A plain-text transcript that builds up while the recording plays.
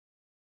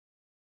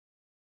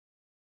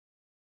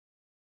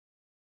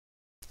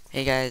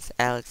Hey guys,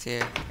 Alex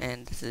here,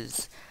 and this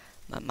is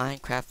my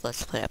Minecraft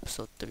Let's Play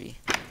episode 3.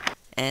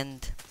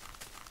 And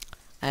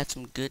I have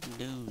some good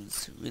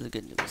news, really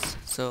good news.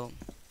 So,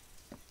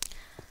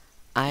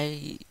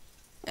 I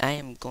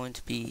am going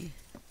to be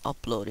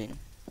uploading.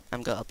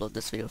 I'm gonna upload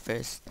this video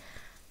first.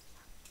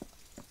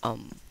 I'll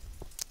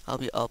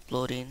be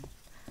uploading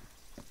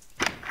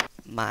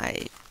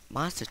my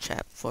monster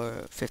trap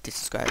for 50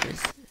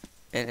 subscribers,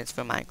 and it's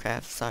for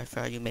Minecraft. Sorry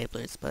for all you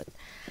Mablers, but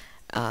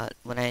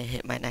when I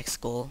hit my next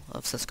goal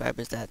of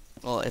subscribers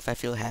well, if I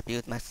feel happy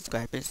with my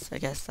subscribers, I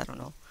guess, I don't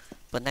know.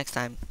 But next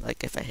time,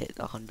 like if I hit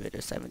 100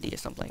 or 70 or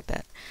something like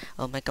that,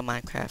 I'll make a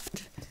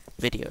Minecraft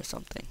video or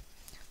something.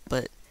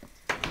 But,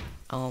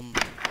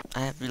 I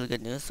have really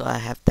good news, so I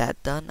have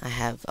that done. I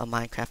have a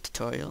Minecraft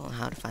tutorial on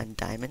how to find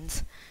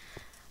diamonds.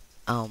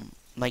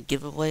 My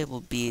giveaway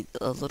will be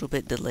a little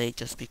bit delayed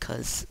just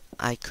because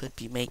I could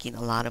be making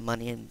a lot of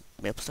money in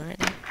MushBros right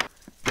now.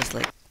 Just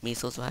like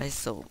measles wise,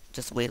 so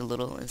just wait a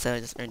little. Instead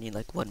of just earning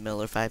like 1 mil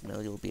or 5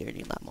 mil, you'll be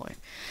earning a lot more.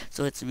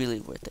 So it's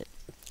really worth it.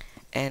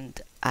 And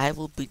I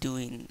will be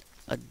doing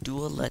a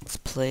dual let's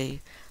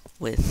play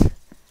with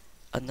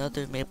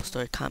another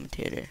MapleStory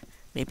commentator.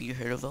 Maybe you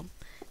heard of him.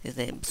 His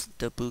name's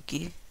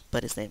Dabuki,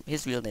 but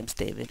his real name's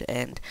David.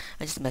 And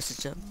I just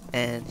messaged him,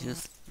 and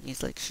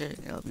he's like, sure,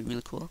 it'll be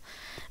really cool.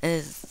 And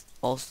it's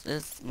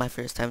my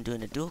first time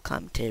doing a dual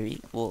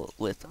commentary, well,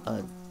 with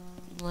a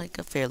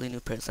fairly new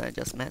person I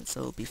just met,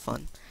 so it'll be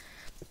fun.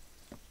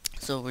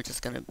 So we're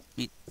just gonna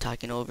be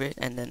talking over it,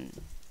 and then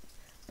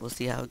we'll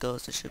see how it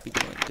goes. It should be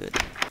doing good.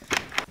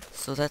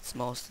 So that's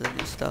most of the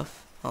new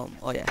stuff. Oh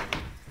yeah,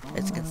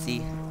 as you can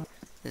see,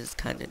 this is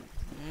kind of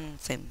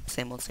same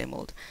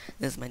old.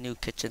 This is my new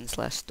kitchen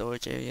 /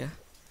 storage area.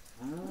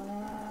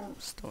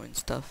 Storing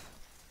stuff.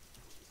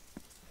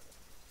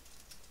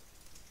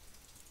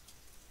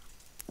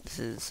 This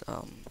is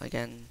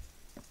again,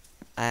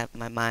 I have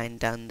my mine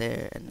down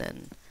there, and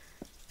then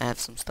I have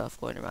some stuff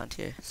going around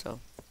here. So,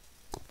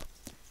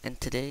 and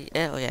today,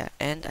 oh yeah,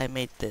 and I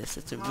made this.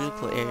 It's a really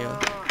cool area.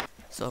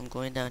 So I'm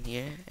going down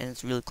here, and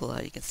it's really cool how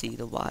you can see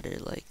the water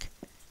like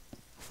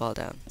fall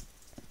down.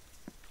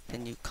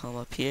 Then you come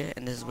up here,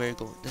 and this is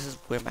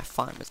where my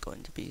farm is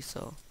going to be.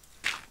 So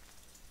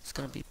it's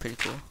gonna be pretty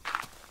cool.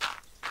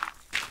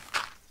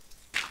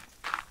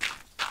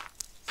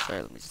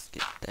 Sorry, let me just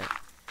get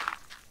that.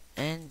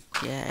 And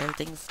yeah,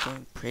 everything's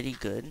going pretty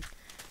good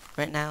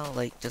right now.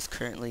 Like just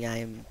currently,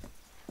 I'm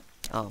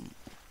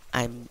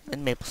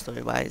in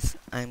MapleStory wise.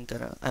 I'm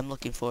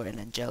looking for an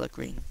angelic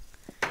ring.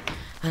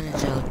 An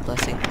angelic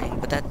blessing ring,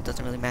 but that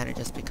doesn't really matter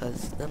just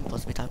because I'm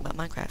supposed to be talking about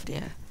Minecraft,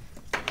 yeah.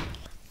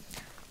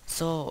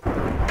 So,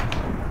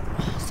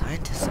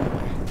 scientists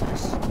somewhere,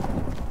 gosh.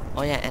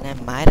 Oh yeah, and I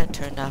might have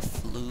turned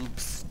off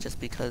lubes just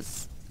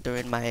because they're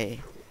in my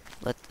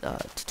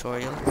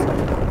tutorial, so I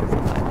don't know if I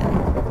find it.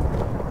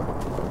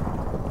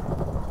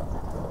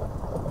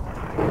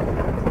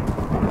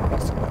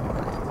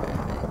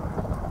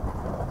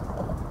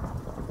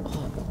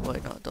 Oh,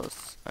 wait, no,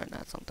 those are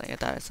not something. I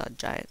thought I saw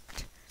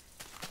giant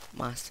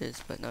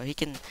monsters, but no, he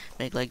can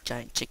make like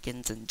giant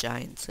chickens and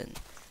giants and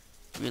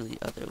really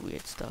other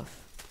weird stuff.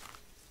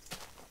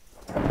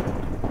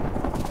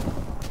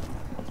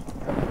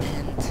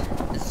 And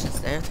it's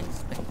just,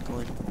 everything's been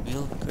going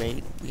real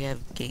great. We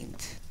have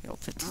gained,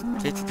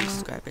 53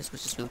 subscribers,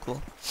 which is really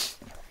cool.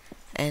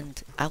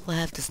 And I will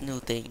have this new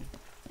thing.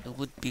 It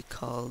would be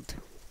called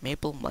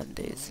Maple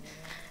Mondays.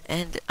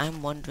 And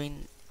I'm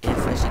wondering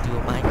if I should do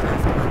a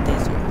Minecraft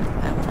Mondays, or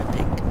I want to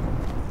pick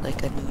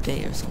like a new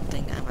day or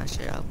something. I'm not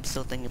sure. I'm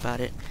still thinking about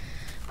it.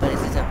 But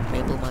it's either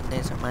Maple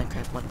Mondays or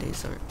Minecraft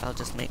Mondays, or I'll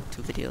just make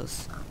 2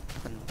 videos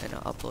and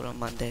I'll upload on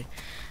Monday.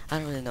 I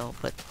don't really know,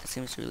 but it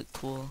seems really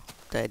cool,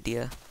 the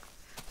idea.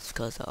 It's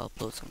because I'll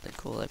upload something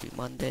cool every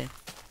Monday.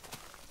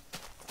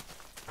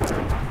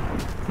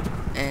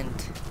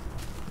 And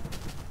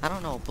I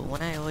don't know, but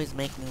when I always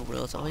make new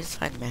worlds, I always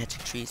find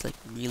magic trees like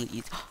really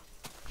easy.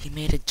 He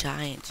made a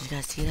giant. Did you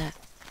guys see that?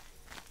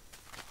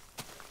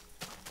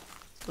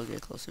 Go get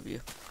a closer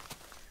view.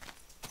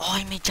 Oh,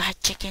 he made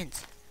giant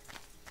chickens.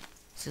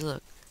 See,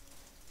 look.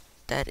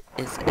 That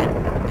is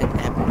an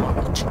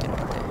abnormal chicken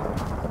right there.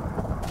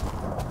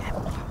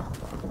 Abnormal.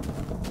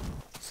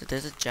 So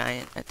there's a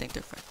giant. I think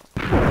they're friends.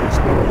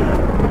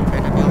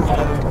 Better not be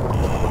overpowered.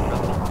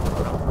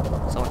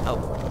 No. Someone help.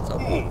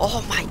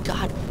 Oh my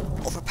god.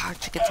 Overpowered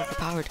chickens,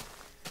 overpowered.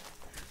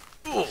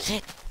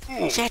 Shit.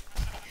 Shit.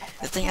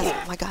 This thing has,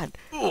 oh my god.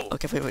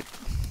 Okay, wait.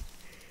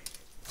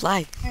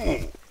 Fly.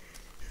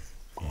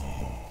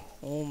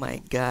 Oh my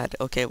god.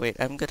 Okay, wait.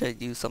 I'm gonna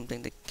use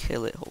something to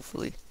kill it,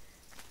 hopefully.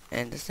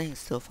 And this thing is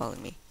still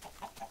following me.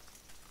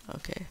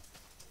 Okay.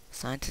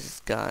 Scientist is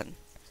gone.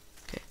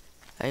 Okay.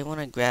 I want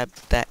to grab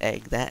that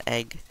egg. That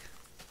egg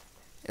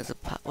is a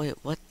pot. Wait,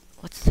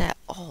 what's that?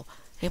 Oh,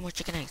 hey, more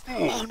chicken eggs.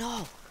 Oh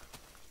no!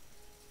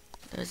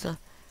 There's a...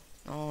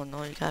 Oh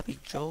no, you gotta be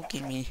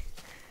joking me.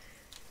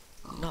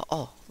 No,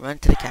 oh, run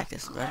to the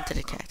cactus. Run to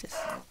the cactus.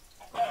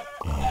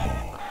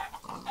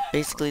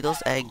 Basically,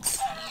 those eggs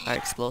are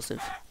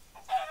explosive.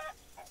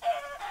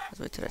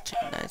 wait till that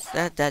chicken dies.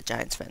 That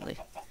giant's friendly.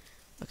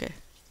 Okay,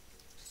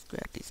 let's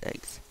grab these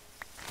eggs.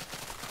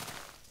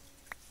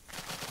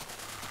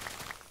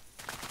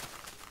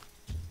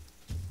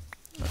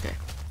 Okay.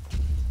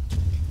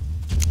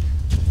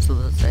 So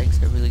those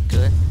eggs are really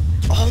good.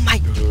 Oh my!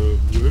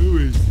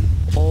 Where is it?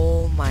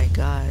 Oh my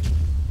god.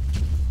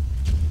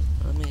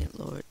 Let me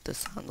lower the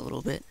sound a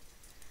little bit.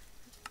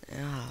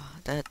 Yeah,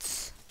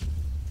 that's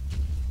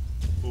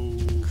Oh,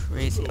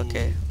 crazy. hello.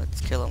 Okay,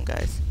 let's kill them,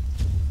 guys.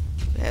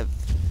 We have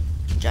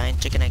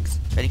giant chicken eggs.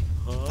 Ready?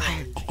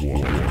 Fire!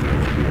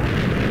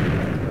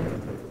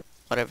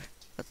 Whatever.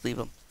 Let's leave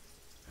them.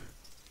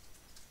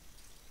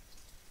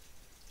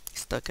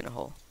 Stuck in a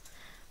hole.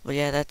 But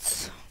yeah,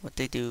 that's what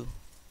they do.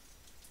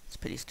 It's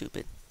pretty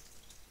stupid.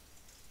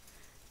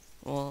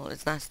 Well,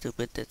 it's not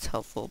stupid, it's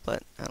helpful,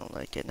 but I don't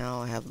like it.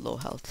 Now I have low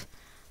health,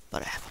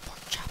 but I have a pork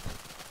chop.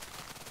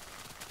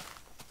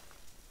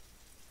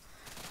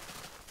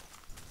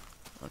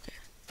 Okay.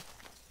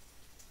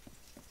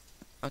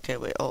 Okay,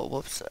 wait, oh,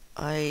 whoops.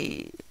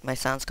 My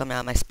sound's coming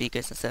out of my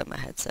speakers instead of my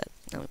headset.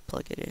 Let me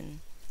plug it in.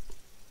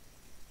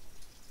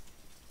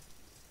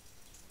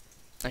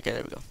 Okay,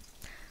 there we go.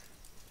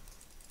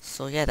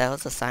 So yeah, that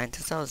was a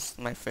scientist. That was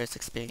my first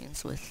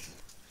experience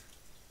with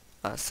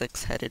a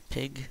six-headed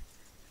pig,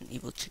 an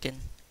evil chicken,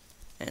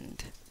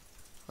 and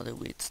other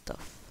weird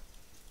stuff.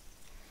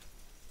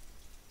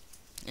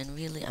 And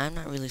really, I'm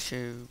not really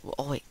sure.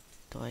 Oh wait,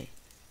 do I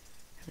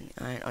have any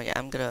iron? Oh yeah,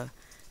 I'm gonna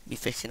be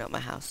fixing up my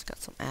house.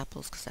 Got some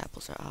apples, cause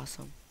apples are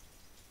awesome.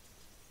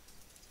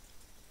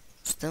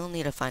 Still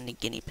need to find a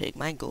guinea pig.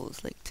 My goal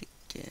is like to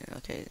get.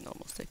 Okay,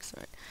 normal sticks.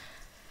 Alright.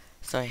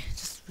 Sorry,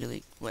 just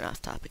really went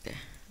off topic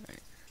there.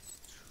 Alright.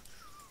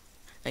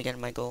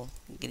 Again, my goal,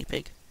 guinea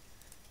pig.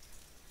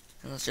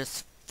 And let's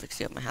just fix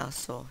up my house.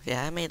 So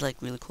yeah, I made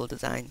like really cool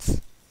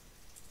designs.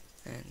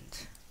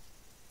 And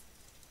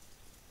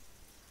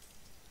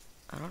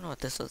I don't know what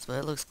this is, but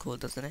it looks cool,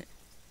 doesn't it?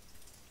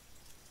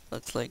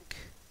 Looks like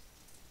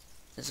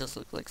it just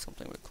looks like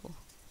something really cool.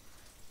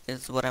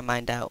 It's what I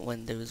mined out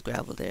when there was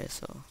gravel there,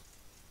 so.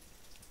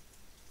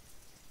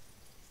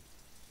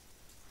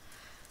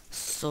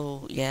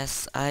 So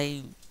yes,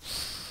 I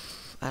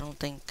don't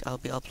think I'll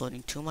be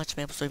uploading too much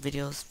MapleStory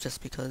videos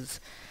just because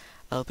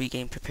I'll be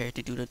getting prepared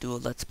to do a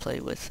Let's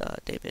Play with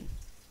David.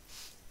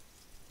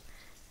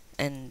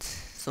 And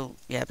so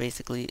yeah,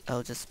 basically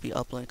I'll just be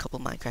uploading a couple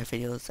Minecraft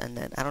videos, and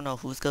then I don't know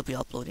who's gonna be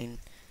uploading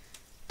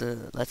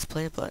the Let's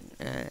Play, but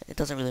it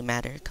doesn't really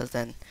matter, because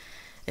then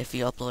if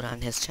you upload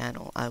on his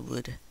channel, I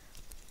would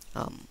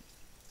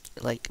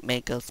like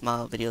make a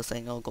small video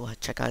saying, oh, go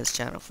check out his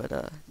channel for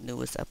the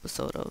newest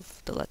episode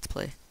of the Let's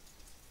Play.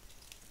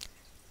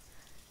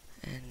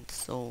 And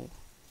so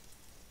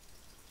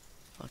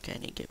okay, I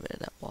need to get rid of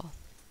that wall.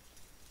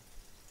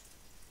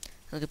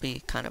 It's gonna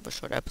be kind of a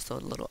short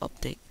episode, a little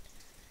update,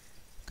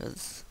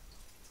 because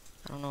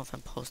I don't know if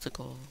I'm supposed to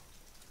go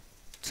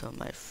to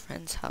my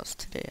friend's house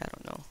today. I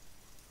don't know,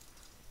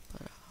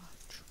 but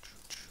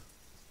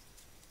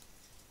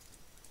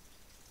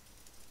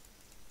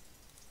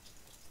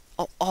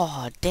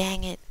oh,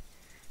 dang it!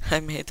 I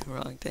made the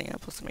wrong thing. I'm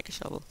supposed to make a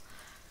shovel.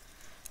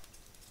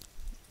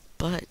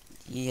 But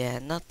yeah,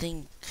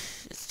 nothing.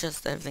 It's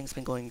just everything's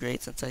been going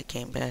great since I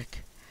came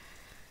back.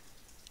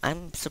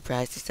 I'm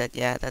surprised he said,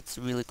 yeah, that's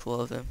really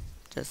cool of him.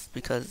 Just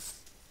because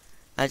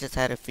I just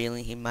had a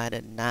feeling he might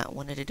have not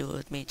wanted to do it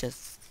with me.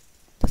 Just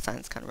the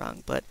sounds kind of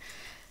wrong, but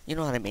you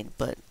know what I mean.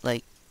 But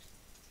like,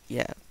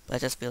 yeah, I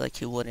just feel like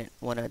he wouldn't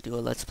want to do a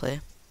Let's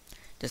Play,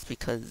 just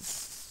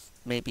because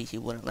maybe he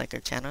wouldn't like our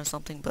channel or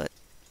something. But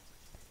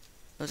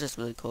it was just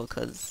really cool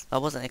because I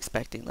wasn't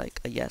expecting like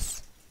a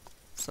yes.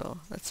 So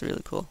that's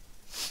really cool.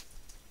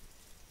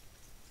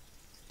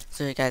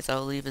 So yeah, guys,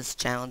 I'll leave his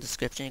channel in the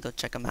description. You go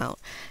check him out.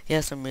 He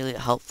has some really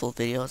helpful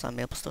videos on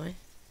MapleStory.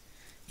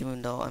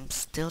 Even though I'm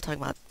still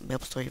talking about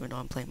MapleStory, even though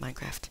I'm playing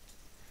Minecraft.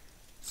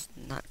 It's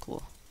not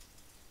cool.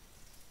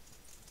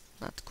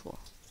 Not cool.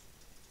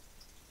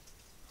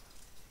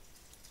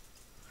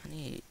 I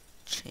need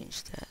to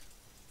change that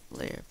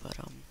layer, but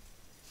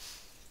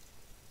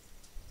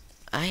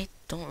I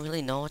don't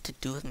really know what to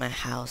do with my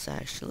house,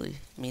 actually.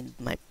 I mean,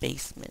 my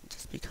basement,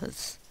 just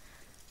because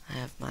I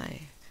have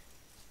my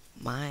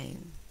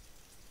mine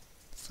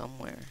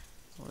somewhere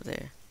over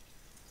there.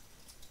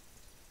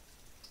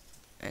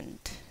 And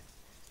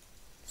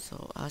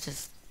so I'll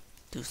just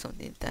do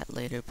something like that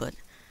later, but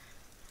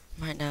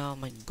right now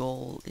my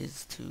goal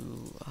is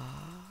to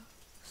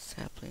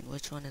sapling.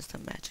 Which one is the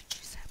magic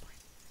tree sapling?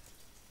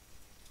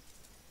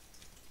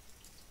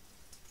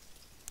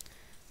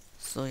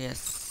 So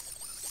yes,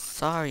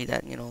 sorry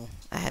that, you know,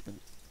 I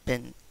haven't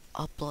been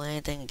uploading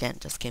anything. Again,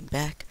 just came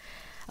back.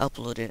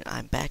 Uploaded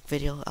I'm back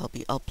video. I'll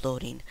be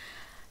uploading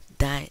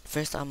that.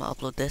 First I'm gonna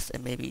upload this,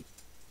 and maybe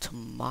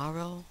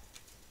tomorrow.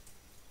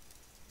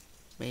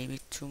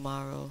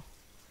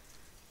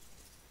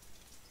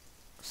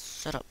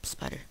 Shut up,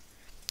 spider.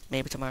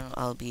 Maybe tomorrow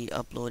I'll be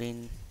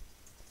uploading.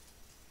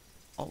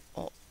 Oh,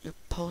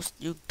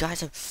 you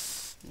guys are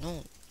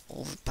no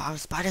overpowered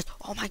spiders.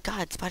 Oh my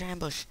god, spider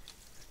ambush.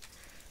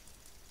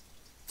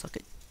 Suck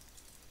it.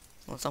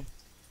 Want some?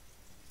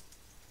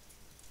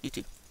 You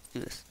too.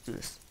 Do this. Do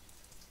this.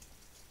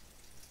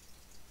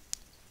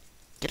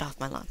 Get off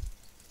my lawn.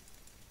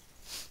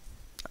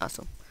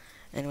 Awesome.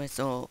 Anyway,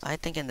 so I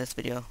think in this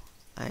video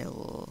I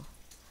will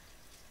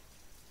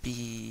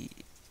be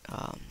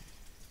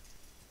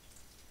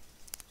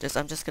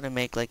I'm just gonna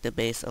make like the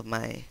base of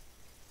my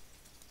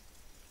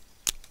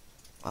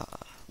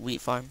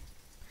wheat farm,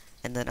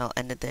 and then I'll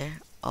end it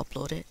there,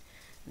 upload it,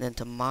 and then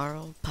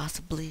tomorrow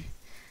possibly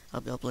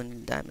I'll be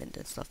uploading diamond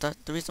and stuff. The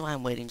reason why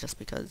I'm waiting just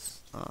because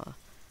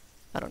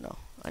I don't know,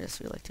 I just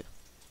feel like to.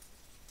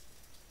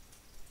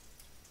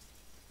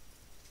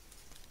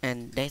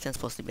 And Nathan's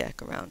supposed to be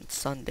back around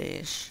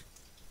Sunday-ish,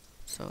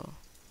 so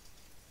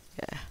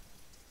yeah.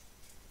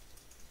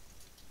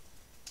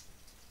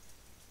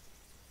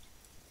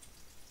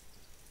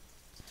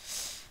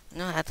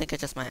 No, I think I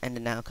just might end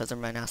it now because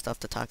I'm running out of stuff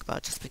to talk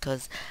about, just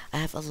because I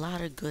have a lot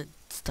of good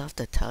stuff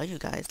to tell you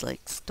guys,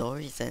 like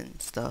stories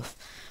and stuff,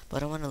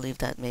 but I want to leave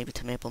that maybe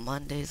to Maple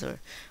Mondays or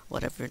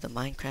whatever the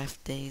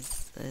Minecraft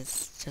days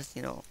is. Just,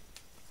 you know,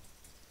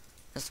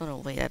 I just want to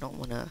wait. I don't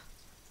want to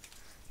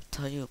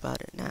tell you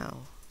about it now.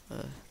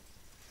 I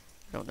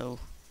don't know.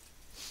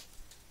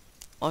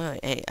 Oh yeah,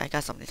 hey, I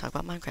got something to talk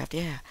about Minecraft,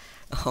 yeah.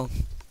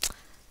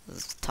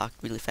 Let's talk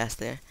really fast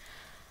there.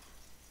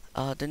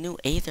 The new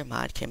Aether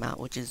mod came out,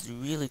 which is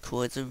really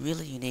cool. It's a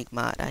really unique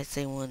mod. I'd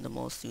say one of the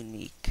most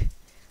unique.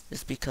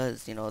 Just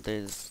because, you know,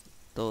 there's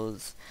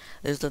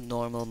the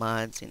normal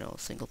mods, you know,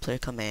 single player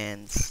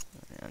commands,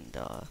 and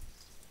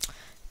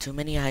too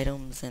many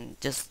items, and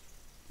just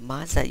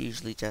mods that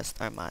usually just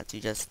are mods.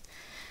 You just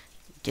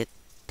get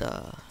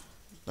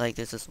like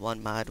there's this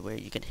one mod where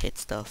you can hit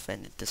stuff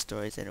and it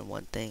destroys it in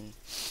one thing.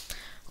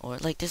 Or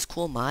like there's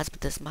cool mods,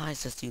 but this mod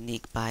is just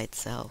unique by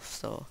itself,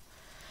 so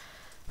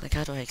like,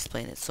 how do I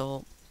explain it?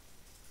 So,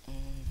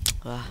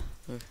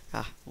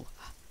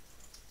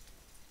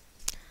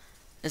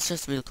 it's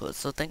just really cool.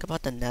 So think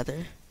about the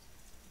Nether,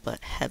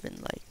 but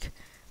heaven, like,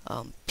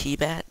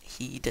 P-Bat,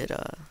 he did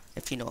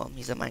if you know him,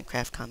 he's a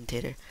Minecraft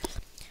commentator.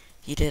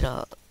 He did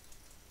a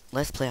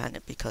Let's Play on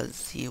it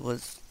because he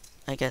was,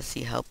 I guess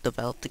he helped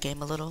develop the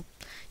game a little.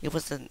 It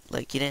wasn't,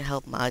 like, he didn't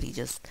help mod, he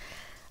just,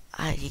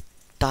 he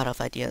thought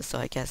of ideas, so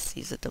I guess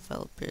he's a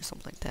developer or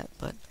something like that,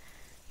 but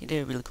he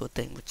did a really cool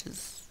thing, which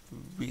is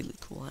really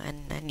cool,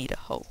 and I need a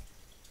hoe.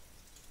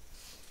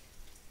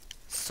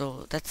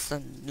 So that's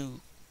a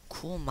new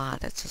cool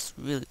mod that's just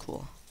really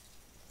cool.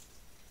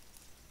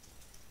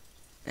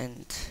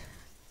 And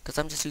because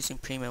I'm just using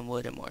premium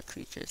wood and more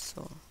creatures,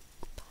 so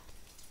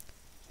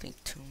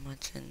think too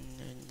much, and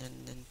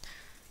then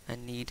I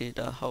needed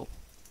a hoe.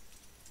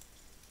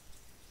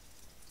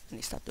 I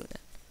need to stop doing that.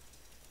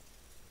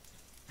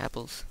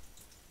 Apples.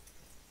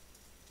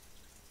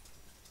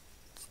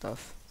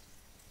 Stuff.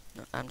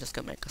 No, I'm just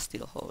gonna make a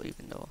steel hoe,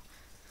 even though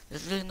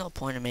there's really no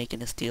point in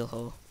making a steel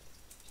hoe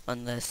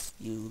unless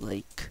you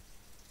like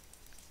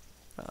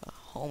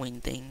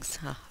hoeing things.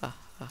 Ha ha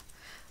ha.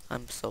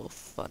 I'm so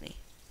funny.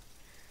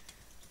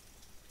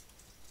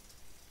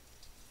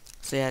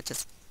 So yeah,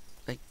 just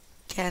like,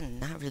 again,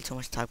 not really too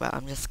much to talk about.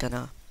 I'm just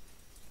gonna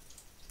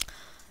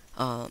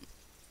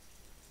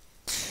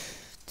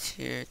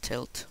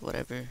tilt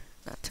whatever,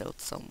 not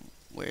tilt,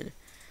 somewhere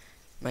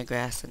my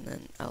grass, and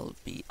then I'll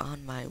be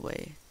on my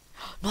way.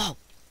 No!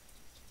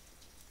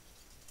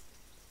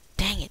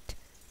 Dang it!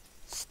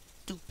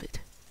 Stupid.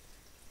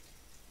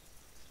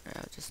 Alright,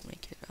 I'll just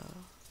make it,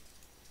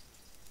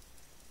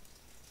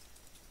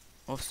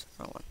 oops,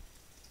 wrong one.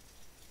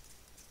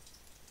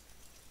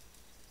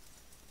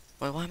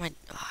 Wait, why am I...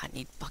 Oh, I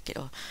need bucket.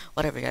 Oh,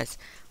 whatever, guys.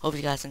 Hope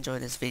you guys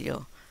enjoyed this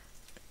video.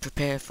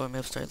 Prepare for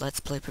MushBros Let's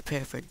Play.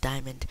 Prepare for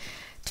Diamond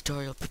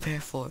tutorial. Prepare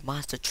for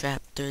Monster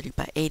Trap 30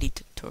 by 80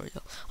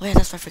 tutorial. Oh yeah,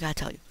 that's what I forgot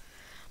to tell you.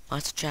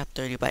 Monster Trap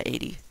 30 by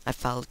 80. I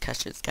followed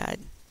Kesher's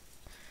guide.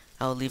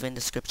 I'll leave in the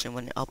description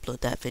when I upload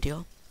that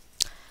video.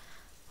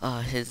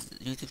 His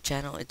YouTube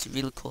channel, it's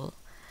really cool.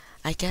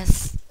 I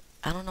guess,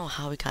 I don't know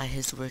how he got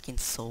his working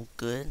so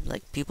good.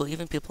 Like,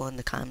 even people in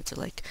the comments are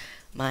like,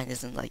 mine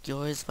isn't like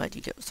yours, why do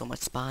you get so much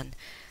spawn?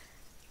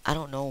 I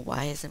don't know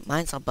why isn't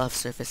mine's on buff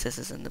surfaces,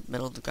 is in the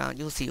middle of the ground.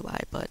 You'll see why,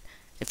 but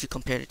if you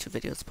compare the two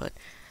videos. But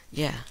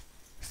yeah,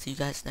 see you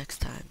guys next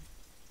time.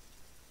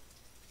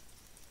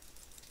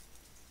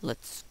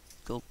 Let's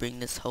go bring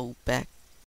this hoe back.